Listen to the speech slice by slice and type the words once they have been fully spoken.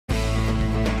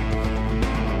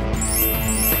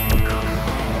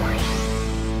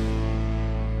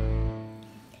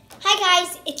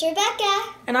it's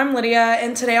Rebecca. And I'm Lydia,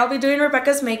 and today I'll be doing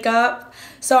Rebecca's makeup.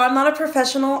 So I'm not a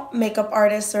professional makeup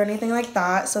artist or anything like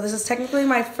that, so this is technically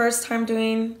my first time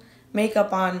doing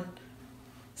makeup on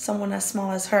someone as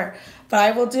small as her. But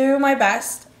I will do my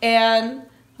best, and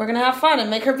we're gonna have fun and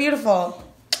make her beautiful.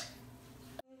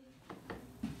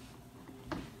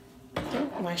 I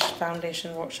think my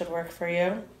foundation should work for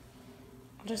you.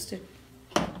 I'll just do...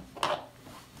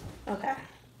 Okay.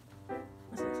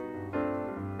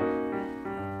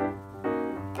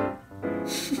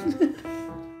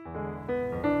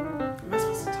 Am I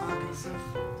supposed to talk and stuff?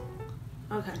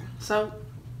 Okay, so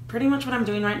pretty much what I'm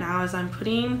doing right now is I'm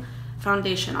putting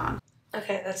foundation on.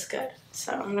 Okay, that's good.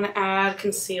 So I'm gonna add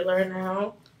concealer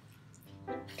now.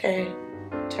 Okay,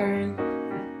 turn.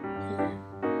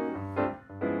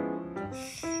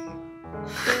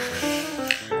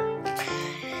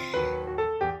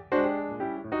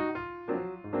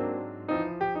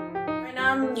 Right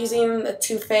now I'm using the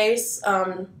Too Faced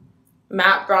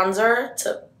matte bronzer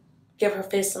to give her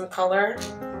face some color.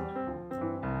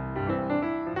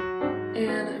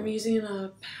 And I'm using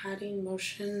a patting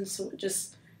motion so it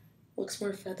just looks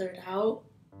more feathered out.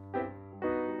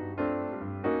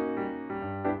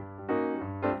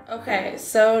 Okay,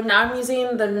 so now I'm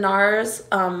using the NARS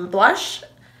blush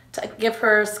to give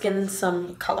her skin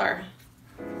some color.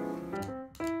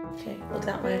 Okay, look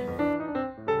that way.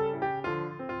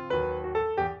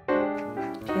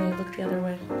 Okay, look the other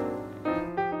way.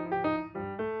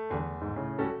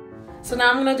 So now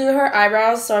I'm gonna do her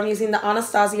eyebrows. So I'm using the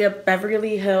Anastasia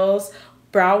Beverly Hills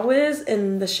Brow Wiz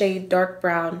in the shade Dark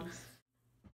Brown.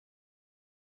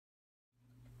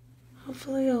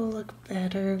 Hopefully it'll look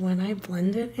better when I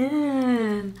blend it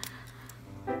in.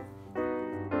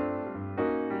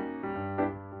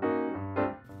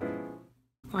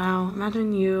 Wow,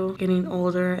 imagine you getting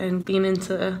older and being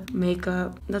into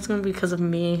makeup. That's gonna be because of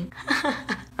me.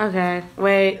 Okay,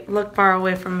 wait, look far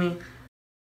away from me.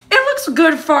 It looks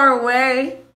good far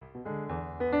away.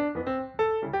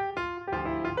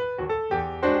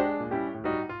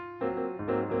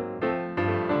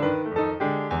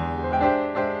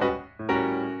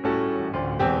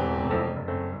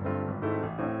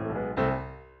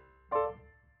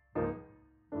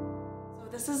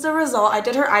 This is the result. I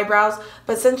did her eyebrows,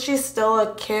 but since she's still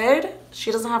a kid,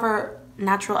 she doesn't have her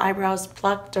natural eyebrows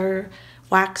plucked or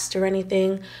waxed or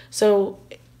anything. So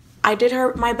I did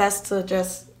my best to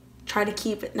just try to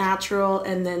keep it natural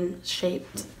and then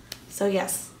shaped. So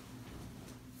yes.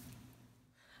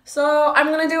 So I'm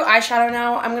gonna do eyeshadow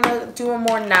now. I'm gonna do a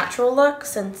more natural look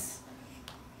since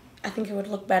I think it would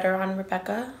look better on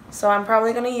Rebecca. So I'm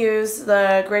probably gonna use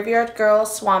the Graveyard Girl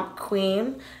Swamp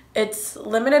Queen. It's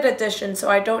limited edition, so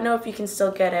I don't know if you can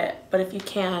still get it, but if you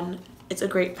can, it's a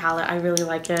great palette. I really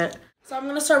like it. So I'm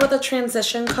gonna start with a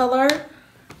transition color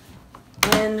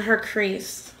in her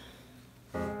crease.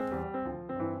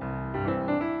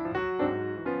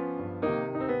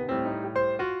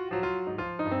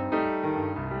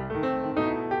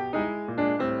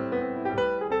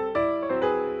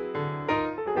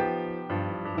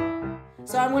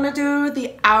 So I'm gonna do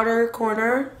the outer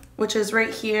corner, which is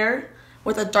right here,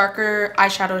 with a darker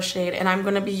eyeshadow shade, and I'm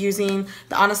gonna be using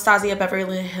the Anastasia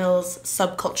Beverly Hills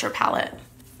Subculture palette.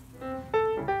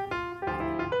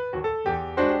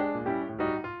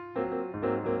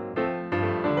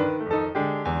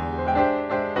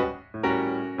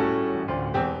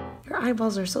 Your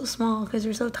eyeballs are so small because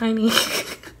you're so tiny.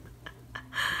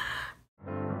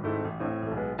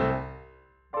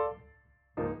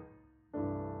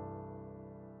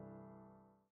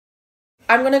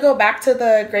 I'm gonna go back to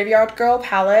the Graveyard Girl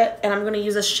palette and I'm gonna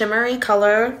use a shimmery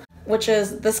color, which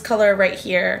is this color right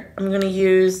here. I'm gonna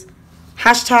use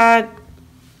hashtag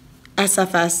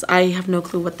SFS. I have no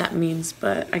clue what that means,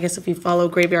 but I guess if you follow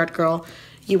Graveyard Girl,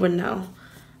 you would know.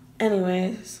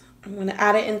 Anyways, I'm gonna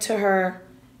add it into her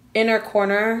inner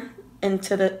corner,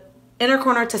 into the inner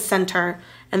corner to center,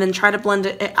 and then try to blend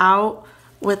it out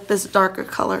with this darker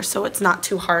color so it's not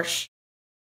too harsh.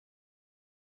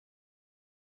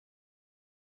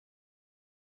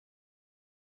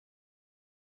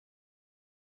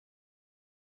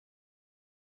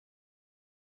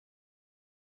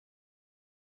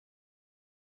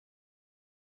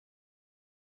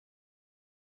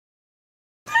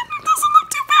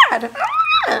 Okay,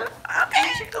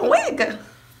 wig.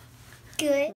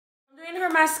 Good. I'm doing her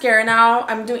mascara now.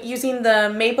 I'm using the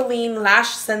Maybelline Lash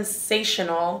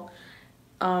Sensational.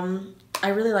 I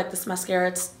really like this mascara.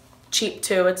 It's cheap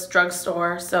too. It's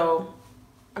drugstore. So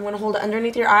I'm gonna hold it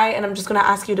underneath your eye, and I'm just gonna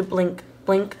ask you to blink,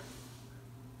 blink,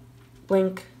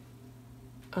 blink.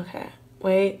 Okay.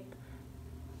 Wait.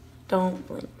 Don't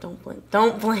blink. Don't blink.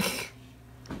 Don't blink.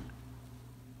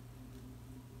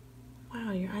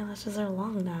 lashes are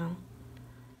long now.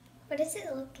 What does it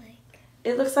look like?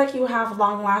 It looks like you have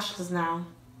long lashes now.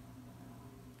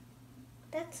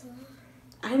 That's long.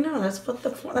 I know, that's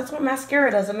what mascara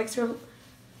does. It makes your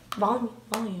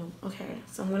volume. Okay,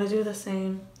 so I'm gonna do the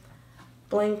same.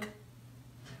 Blink,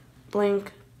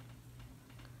 blink.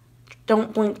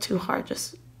 Don't blink too hard,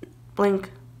 just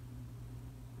blink.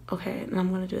 Okay, and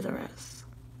I'm gonna do the rest.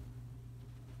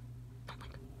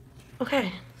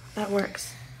 Okay, that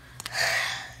works.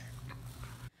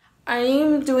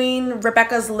 I'm doing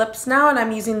Rebecca's lips now, and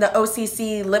I'm using the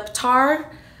OCC lip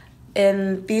tar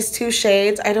in these two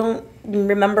shades. I don't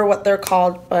remember what they're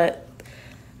called, but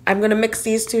I'm gonna mix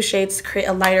these two shades to create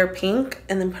a lighter pink,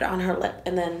 and then put it on her lip,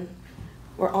 and then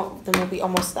we'll be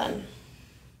almost done.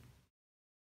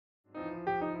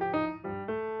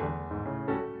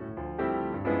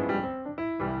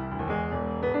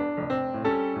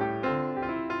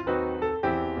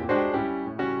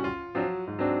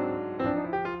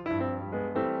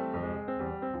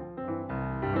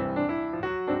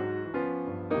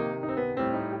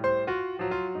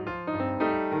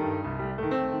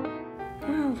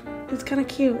 It's kind of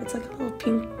cute. It's like a little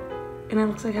pink, and it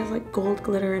looks like it has like gold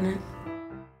glitter in it.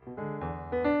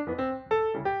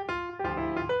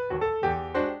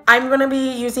 I'm gonna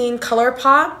be using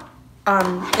ColourPop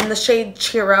in the shade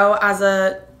Chiro as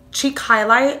a cheek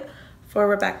highlight for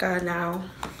Rebecca now.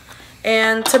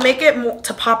 And to make it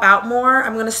to pop out more,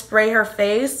 I'm gonna spray her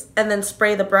face and then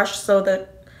spray the brush so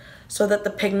that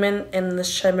the pigment and the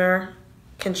shimmer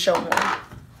can show more.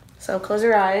 So close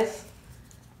your eyes.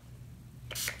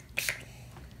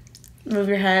 Move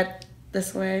your head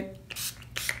this way.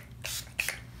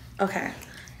 Okay,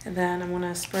 and then I'm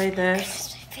gonna spray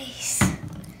this. My face.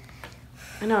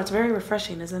 I know, it's very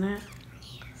refreshing, isn't it?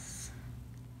 Yes.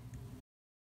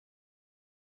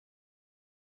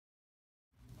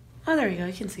 Oh, there you go,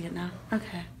 you can see it now.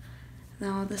 Okay,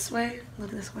 now this way, look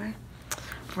this way.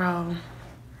 Bro,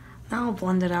 that'll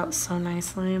blend it out so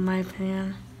nicely in my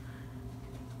opinion.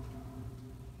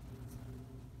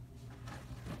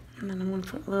 And then I'm gonna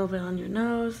put a little bit on your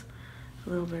nose, a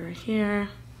little bit right here.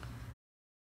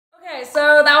 Okay,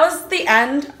 so that was the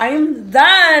end. I'm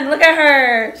done. Look at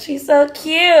her. She's so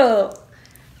cute.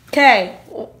 Okay,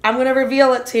 I'm gonna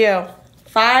reveal it to you.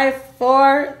 5,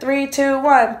 4, 3, 2,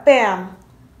 1, bam.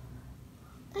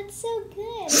 That's so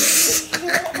good.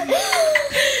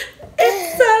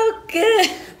 It's so good.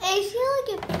 I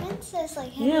feel like a princess.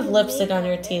 Like You have lipstick on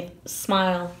your teeth.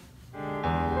 Smile.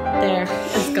 There,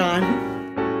 it's gone.